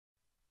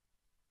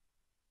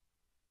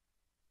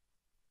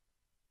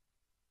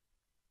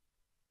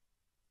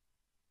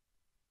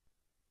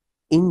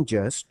In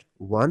just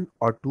one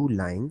or two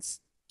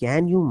lines,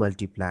 can you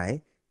multiply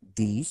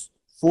these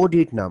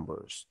 4-digit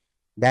numbers?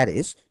 That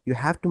is, you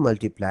have to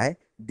multiply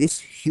this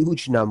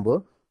huge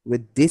number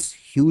with this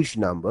huge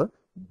number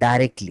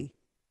directly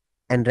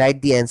and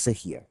write the answer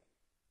here.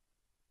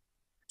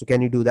 So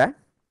can you do that?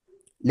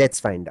 Let's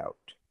find out.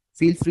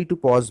 Feel free to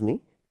pause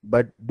me,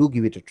 but do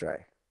give it a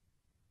try.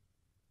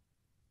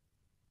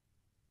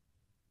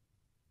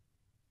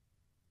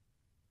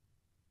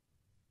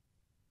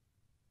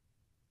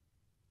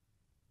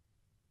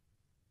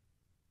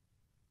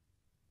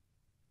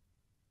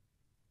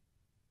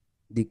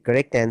 The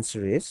correct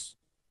answer is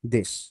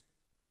this.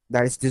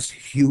 That is this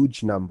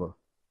huge number.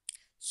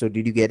 So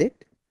did you get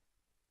it?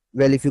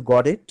 Well, if you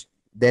got it,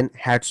 then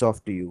hats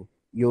off to you.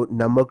 Your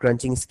number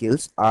crunching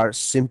skills are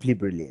simply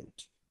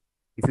brilliant.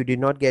 If you did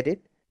not get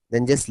it,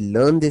 then just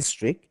learn this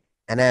trick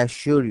and I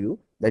assure you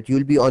that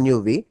you'll be on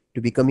your way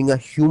to becoming a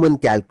human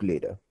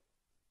calculator.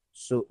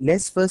 So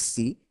let's first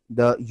see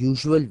the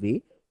usual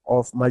way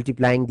of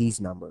multiplying these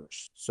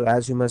numbers. So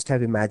as you must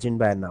have imagined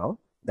by now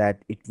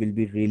that it will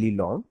be really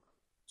long.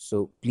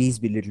 So please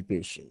be a little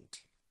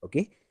patient.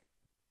 Okay.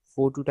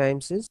 4 2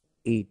 times is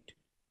 8.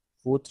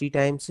 4 3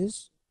 times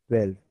is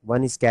 12.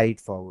 1 is carried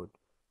forward.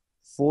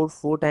 4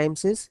 4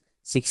 times is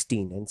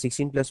 16 and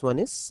 16 plus 1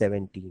 is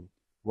 17.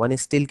 1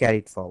 is still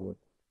carried forward.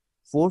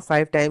 4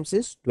 5 times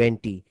is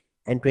 20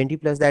 and 20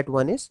 plus that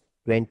 1 is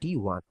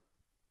 21.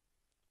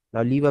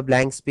 Now leave a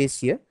blank space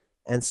here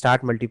and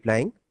start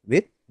multiplying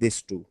with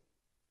this 2.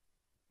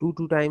 2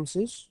 2 times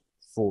is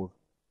 4.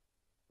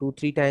 2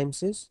 3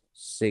 times is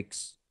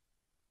 6.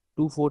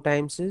 2 4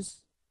 times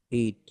is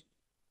 8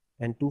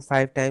 and 2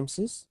 5 times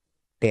is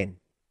 10.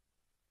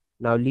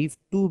 Now leave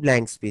 2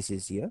 blank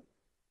spaces here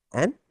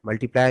and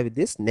multiply with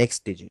this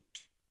next digit.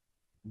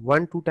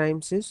 1 2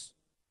 times is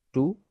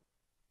 2.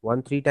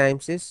 1 3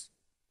 times is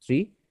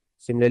 3.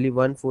 Similarly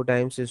 1 4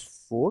 times is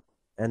 4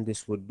 and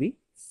this would be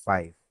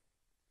 5.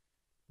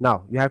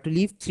 Now you have to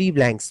leave 3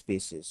 blank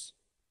spaces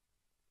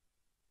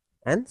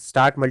and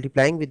start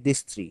multiplying with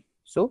this 3.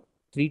 So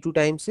 3 2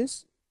 times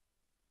is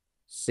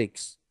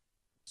 6.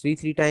 3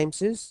 3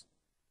 times is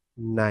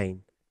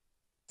 9.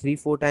 3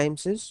 4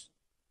 times is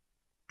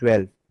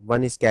 12.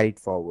 1 is carried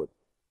forward.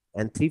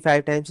 And 3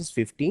 5 times is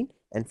 15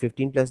 and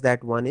 15 plus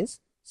that 1 is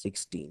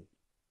 16.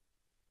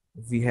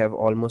 We have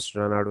almost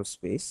run out of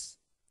space.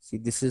 See,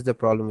 this is the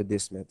problem with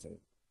this method.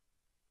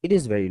 It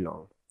is very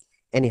long.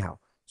 Anyhow,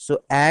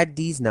 so add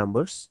these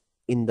numbers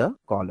in the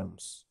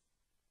columns.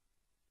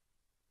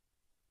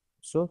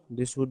 So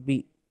this would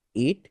be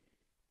 8.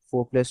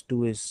 4 plus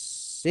 2 is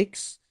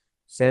 6.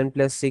 7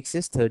 plus 6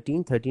 is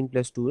 13. 13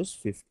 plus 2 is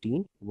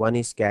 15. 1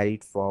 is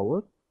carried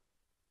forward.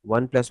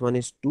 1 plus 1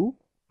 is 2.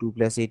 2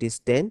 plus 8 is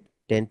 10.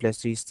 10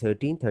 plus 3 is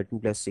 13. 13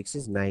 plus 6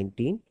 is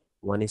 19.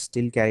 1 is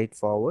still carried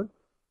forward.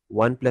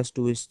 1 plus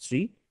 2 is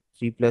 3.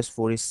 3 plus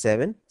 4 is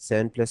 7.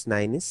 7 plus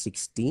 9 is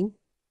 16.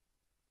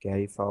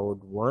 Carry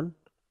forward 1.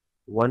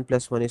 1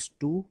 plus 1 is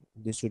 2.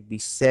 This would be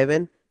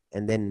 7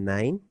 and then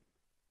 9.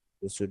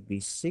 This would be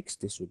 6.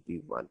 This would be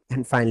 1.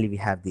 And finally, we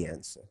have the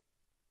answer.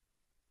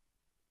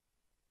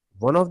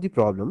 One of the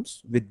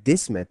problems with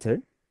this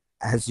method,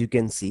 as you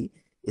can see,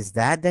 is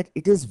that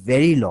it is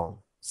very long.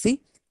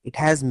 See, it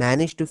has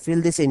managed to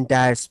fill this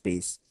entire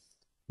space.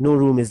 No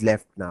room is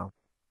left now.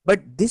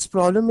 But this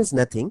problem is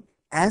nothing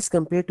as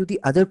compared to the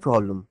other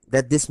problem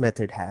that this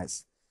method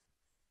has.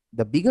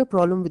 The bigger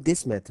problem with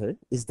this method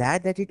is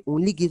that it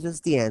only gives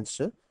us the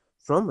answer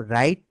from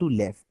right to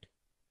left.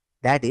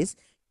 That is,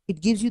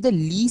 it gives you the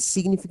least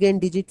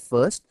significant digit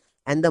first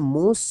and the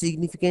most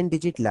significant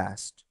digit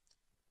last.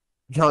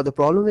 Now the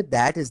problem with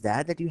that is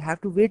that you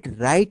have to wait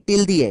right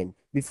till the end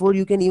before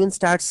you can even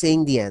start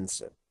saying the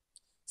answer.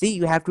 See,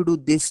 you have to do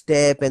this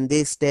step and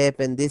this step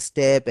and this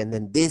step and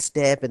then this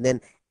step and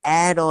then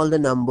add all the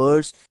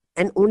numbers,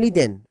 and only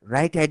then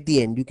right at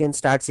the end you can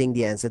start saying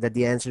the answer, that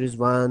the answer is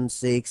 1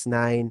 6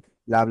 9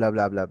 blah blah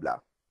blah blah blah.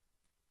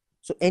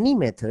 So any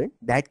method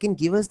that can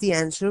give us the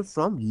answer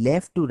from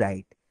left to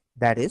right,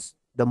 that is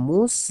the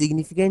most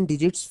significant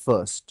digits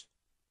first,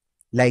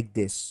 like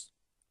this,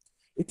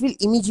 it will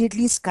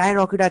immediately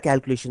skyrocket our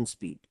calculation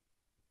speed.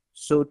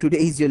 So today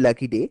is your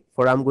lucky day,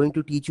 for I'm going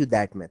to teach you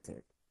that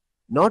method.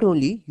 Not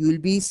only you will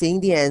be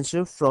saying the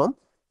answer from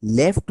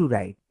left to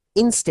right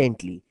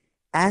instantly,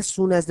 as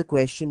soon as the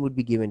question would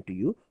be given to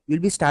you, you'll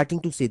be starting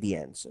to say the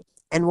answer.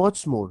 And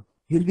what's more,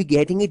 you'll be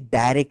getting it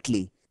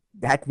directly.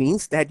 That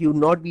means that you'll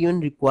not be even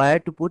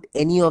required to put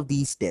any of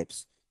these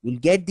steps. You'll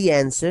get the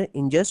answer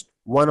in just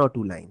 1 or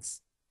 2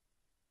 lines.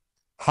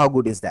 How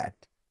good is that?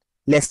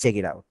 Let's check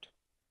it out.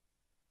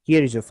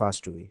 Here is your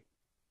fast way.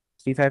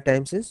 3 5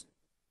 times is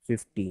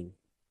 15.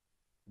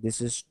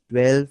 This is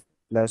 12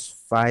 plus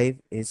 5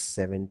 is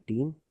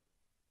 17.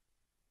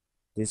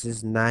 This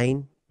is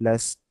 9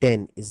 plus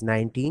 10 is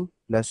 19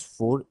 plus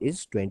 4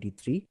 is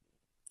 23.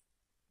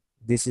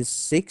 This is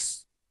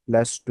 6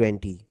 plus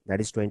 20,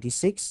 that is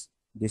 26.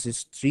 This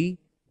is 3.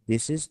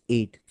 This is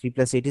 8. 3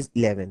 plus 8 is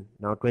 11.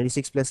 Now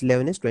 26 plus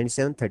 11 is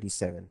 27,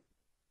 37.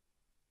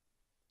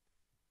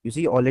 You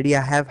see, already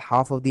I have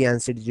half of the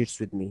answer digits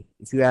with me.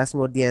 If you ask me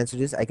what the answer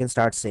is, I can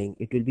start saying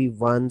it will be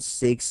 1,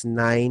 6,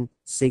 9,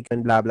 6,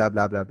 and blah blah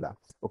blah blah blah.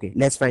 Okay,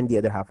 let's find the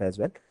other half as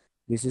well.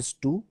 This is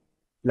 2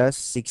 plus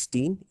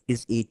 16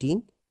 is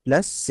 18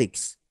 plus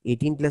 6.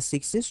 18 plus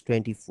 6 is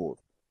 24.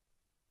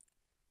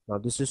 Now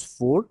this is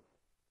 4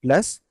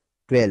 plus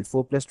 12.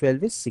 4 plus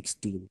 12 is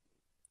 16.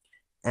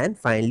 And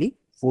finally,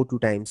 4 2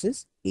 times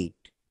is 8.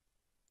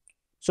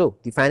 So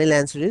the final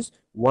answer is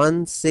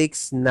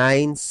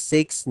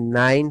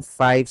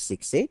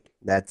 1696958.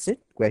 That's it.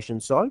 Question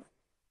solved.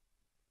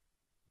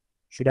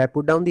 Should I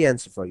put down the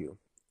answer for you?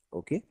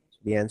 Okay. So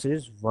the answer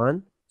is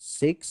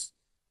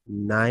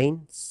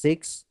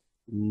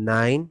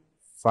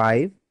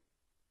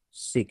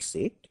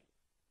 1696958.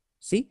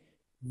 See,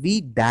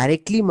 we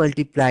directly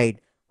multiplied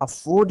a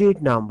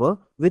 4-digit number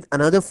with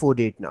another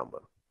 4-digit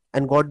number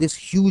and got this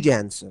huge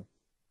answer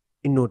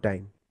in no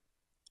time.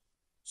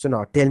 So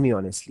now tell me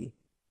honestly,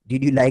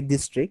 did you like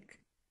this trick?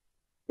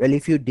 Well,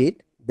 if you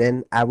did,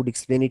 then I would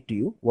explain it to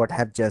you what I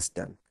have just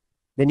done.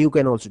 Then you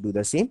can also do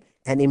the same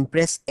and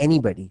impress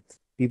anybody.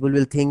 People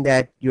will think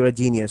that you're a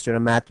genius, you're a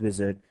math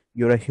wizard,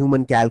 you're a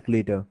human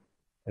calculator.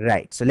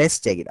 Right, so let's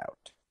check it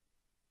out.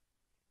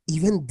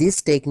 Even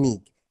this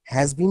technique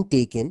has been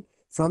taken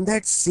from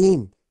that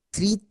same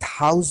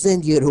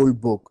 3000-year-old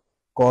book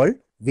called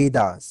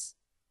Vedas.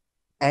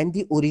 And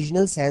the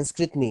original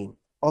Sanskrit name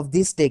of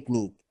this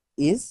technique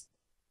is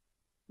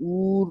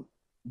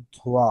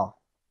Urdhva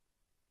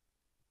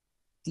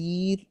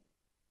Tir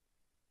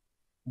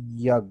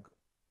Yag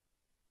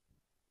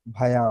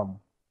Bhayam.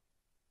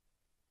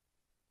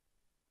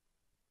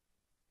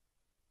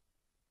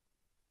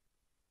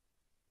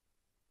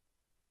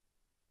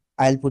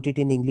 I'll put it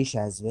in English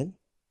as well.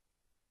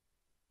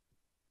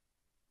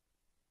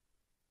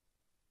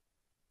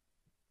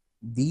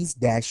 These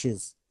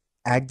dashes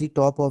at the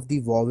top of the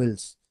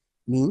vowels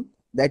mean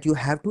that you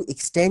have to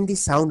extend the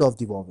sound of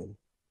the vowel.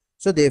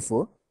 So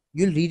therefore,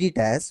 you'll read it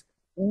as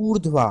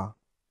Urdhva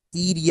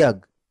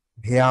Tiryag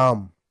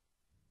Bhyam.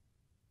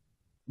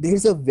 There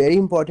is a very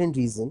important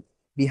reason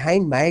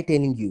behind my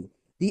telling you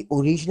the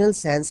original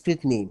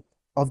Sanskrit name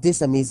of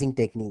this amazing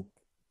technique.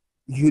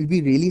 You'll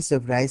be really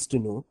surprised to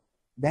know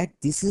that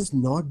this is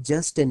not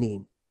just a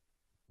name,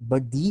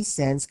 but these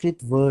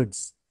Sanskrit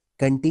words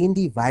contain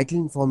the vital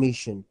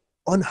information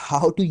on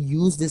how to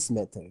use this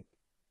method.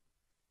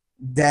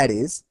 That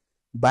is,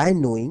 by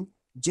knowing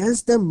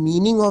just the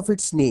meaning of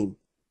its name,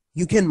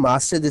 you can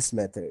master this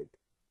method.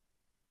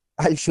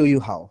 I'll show you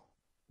how.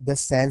 The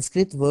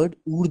Sanskrit word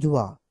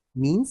urdhva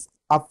means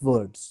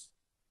upwards,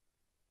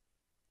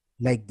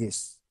 like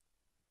this,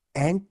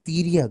 and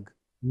tiryag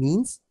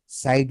means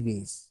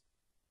sideways,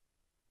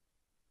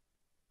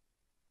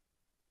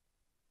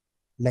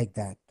 like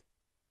that.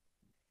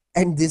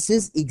 And this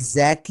is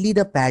exactly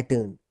the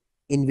pattern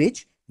in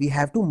which we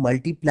have to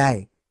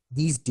multiply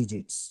these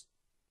digits.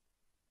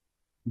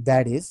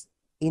 That is,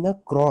 in a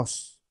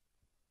cross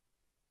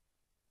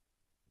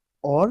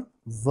or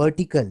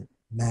vertical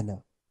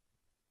manner.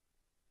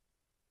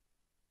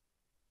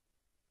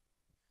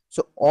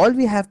 So all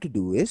we have to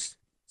do is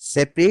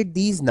separate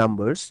these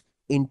numbers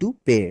into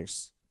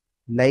pairs,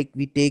 like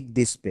we take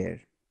this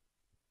pair.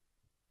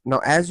 Now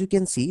as you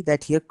can see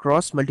that here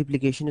cross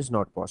multiplication is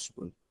not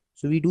possible.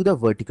 So we do the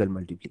vertical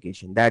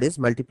multiplication, that is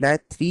multiply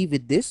 3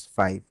 with this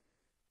 5.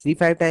 3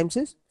 5 times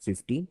is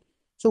 15.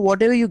 So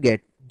whatever you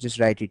get, just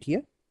write it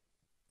here.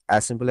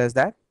 As simple as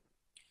that.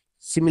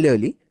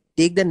 Similarly,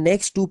 take the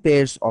next two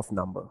pairs of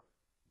number,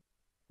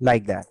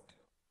 like that.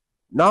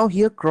 Now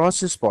here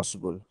cross is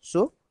possible.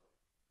 So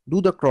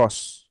do the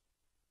cross.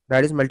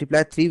 That is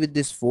multiply 3 with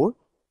this 4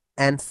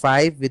 and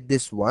 5 with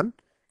this 1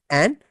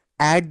 and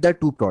add the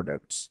two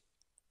products.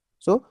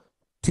 So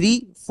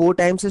 3 4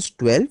 times is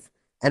 12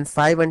 and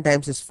 5 1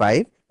 times is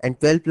 5 and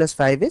 12 plus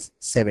 5 is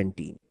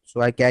 17.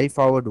 So I carry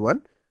forward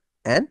 1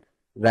 and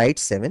write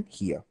 7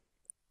 here.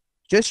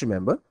 Just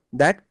remember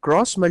that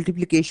cross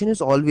multiplication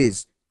is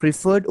always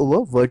preferred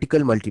over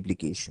vertical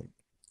multiplication.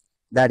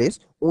 That is,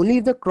 only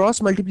if the cross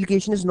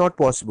multiplication is not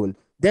possible,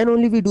 then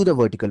only we do the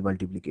vertical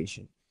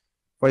multiplication.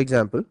 For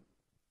example,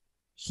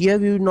 here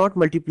we will not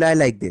multiply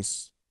like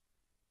this.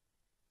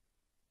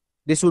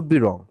 This would be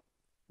wrong.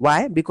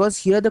 Why? Because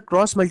here the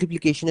cross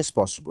multiplication is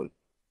possible.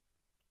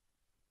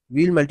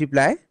 We will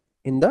multiply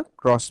in the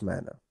cross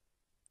manner.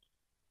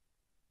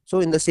 So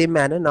in the same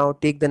manner, now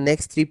take the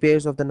next three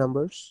pairs of the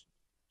numbers.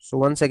 So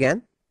once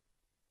again,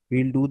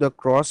 we'll do the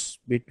cross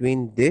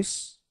between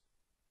this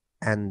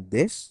and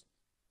this.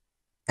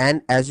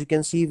 And as you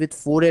can see with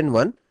 4 and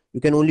 1,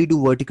 you can only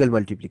do vertical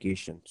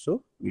multiplication.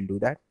 So we'll do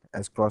that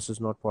as cross is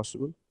not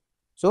possible.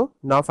 So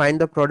now find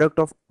the product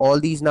of all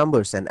these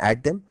numbers and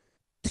add them.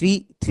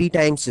 3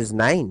 times is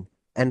 9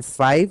 and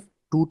 5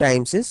 2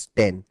 times is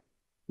 10.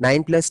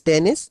 9 plus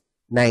 10 is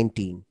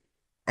 19.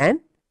 And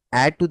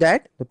add to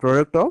that the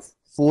product of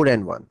 4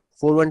 and 1.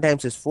 4 1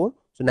 times is 4.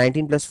 So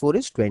 19 plus 4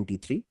 is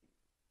 23.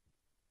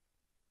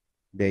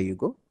 There you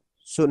go.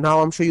 So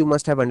now I'm sure you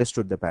must have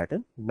understood the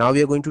pattern. Now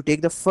we are going to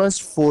take the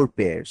first 4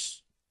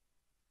 pairs.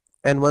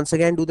 And once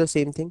again do the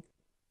same thing.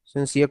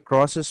 Since here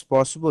cross is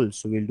possible,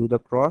 so we'll do the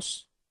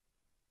cross,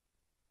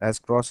 as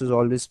cross is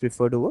always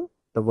preferred over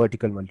the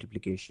vertical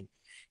multiplication.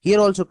 Here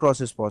also cross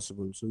is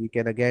possible, so we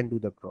can again do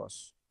the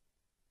cross.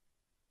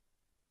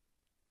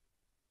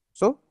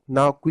 So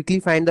now quickly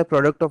find the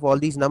product of all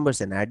these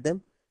numbers and add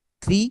them.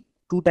 3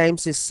 2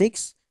 times is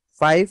 6,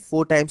 5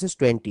 4 times is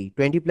 20.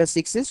 20 plus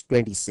 6 is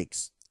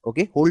 26.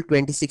 Okay, hold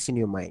 26 in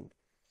your mind.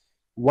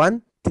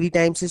 1 3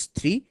 times is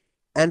 3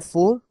 and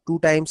 4 2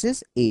 times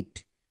is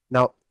 8.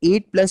 Now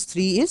 8 plus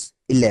 3 is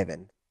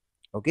 11.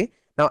 Okay,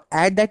 now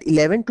add that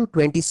 11 to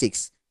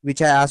 26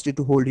 which I asked you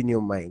to hold in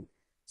your mind.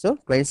 So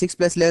 26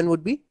 plus 11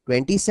 would be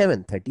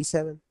 27,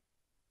 37.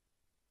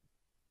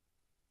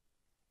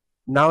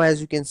 Now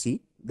as you can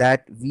see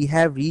that we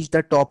have reached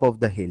the top of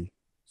the hill.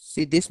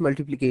 See, this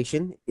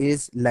multiplication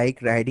is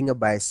like riding a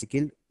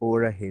bicycle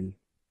over a hill.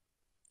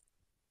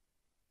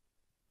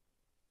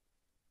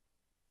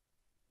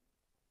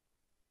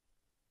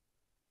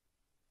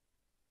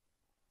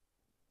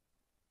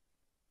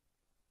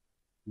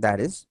 That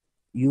is,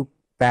 you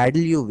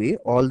paddle your way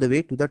all the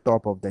way to the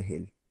top of the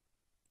hill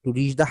to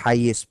reach the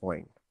highest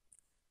point.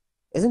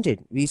 Isn't it?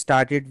 We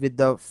started with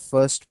the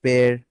first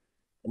pair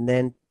and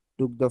then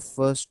took the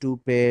first two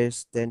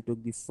pairs, then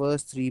took the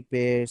first three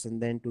pairs,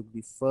 and then took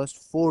the first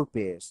four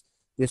pairs.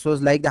 This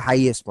was like the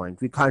highest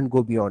point. We can't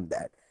go beyond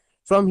that.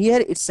 From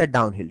here, it's a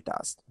downhill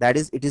task. That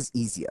is, it is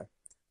easier.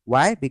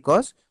 Why?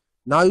 Because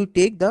now you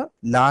take the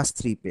last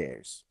three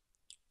pairs.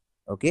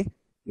 Okay,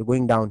 you're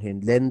going downhill,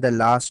 then the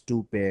last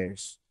two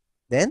pairs,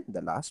 then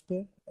the last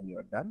pair, and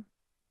you're done.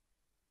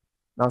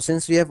 Now,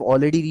 since we have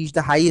already reached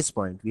the highest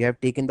point, we have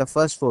taken the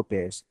first four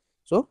pairs.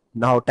 So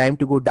now time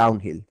to go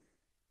downhill.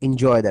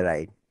 Enjoy the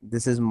ride.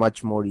 This is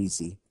much more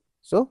easy.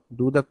 So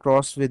do the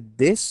cross with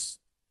this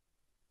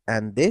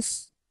and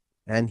this.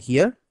 And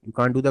here you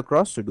can't do the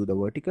cross, so do the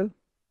vertical.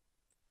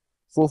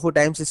 4 4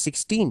 times is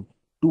 16.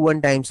 2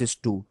 1 times is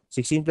 2.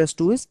 16 plus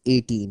 2 is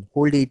 18.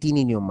 Hold 18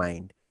 in your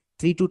mind.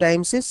 3 2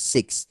 times is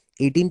 6.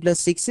 18 plus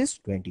 6 is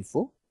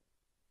 24.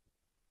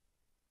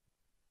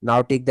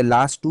 Now take the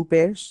last two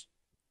pairs.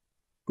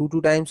 2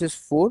 2 times is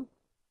 4.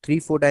 3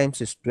 4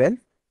 times is 12.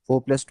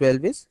 4 plus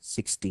 12 is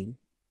 16.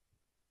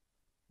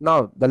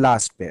 Now the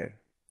last pair.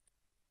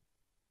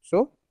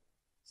 So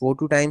 4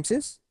 2 times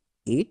is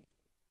 8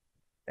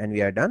 and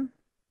we are done.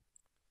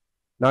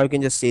 Now you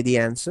can just say the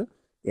answer.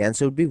 The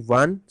answer would be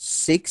 1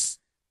 6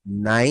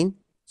 9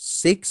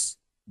 6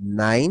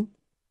 9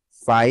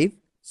 5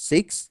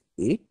 6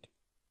 8.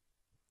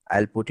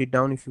 I'll put it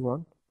down if you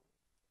want.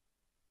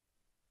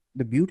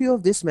 The beauty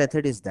of this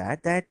method is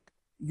that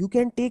you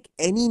can take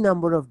any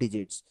number of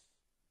digits.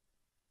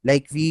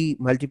 Like we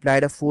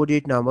multiplied a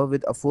 4-digit number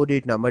with a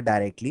 4-digit number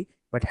directly,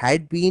 but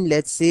had been,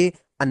 let's say,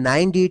 a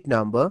 9-digit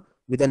number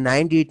with a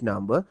 9-digit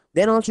number,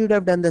 then also you'd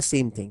have done the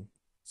same thing.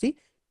 See,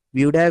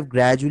 we would have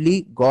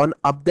gradually gone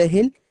up the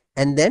hill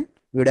and then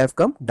we would have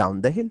come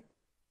down the hill.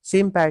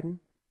 Same pattern.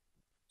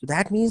 So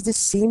that means this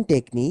same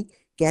technique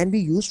can be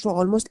used for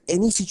almost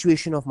any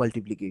situation of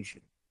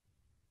multiplication.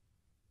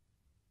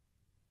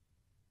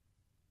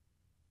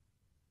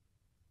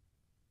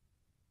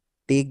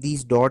 Take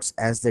these dots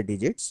as the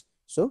digits.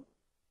 So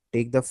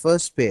take the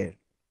first pair,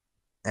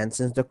 and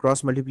since the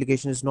cross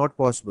multiplication is not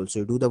possible,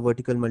 so do the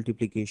vertical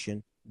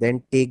multiplication.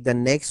 Then take the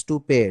next two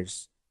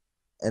pairs,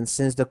 and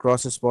since the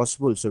cross is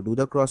possible, so do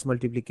the cross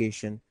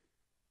multiplication.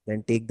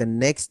 Then take the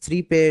next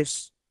three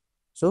pairs.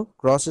 So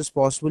cross is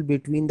possible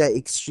between the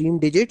extreme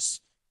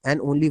digits and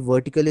only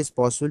vertical is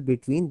possible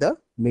between the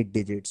mid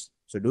digits.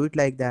 So do it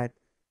like that.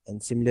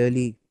 And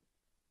similarly,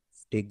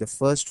 take the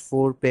first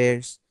four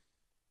pairs,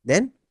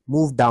 then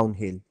move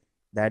downhill.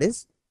 That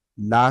is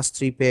last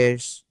three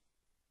pairs,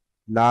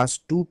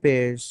 last two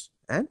pairs,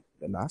 and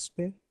the last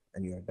pair,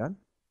 and you are done.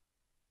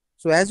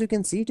 So as you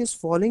can see, it is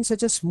following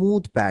such a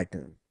smooth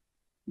pattern.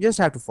 You just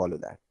have to follow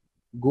that.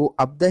 Go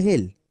up the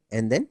hill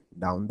and then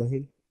down the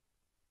hill.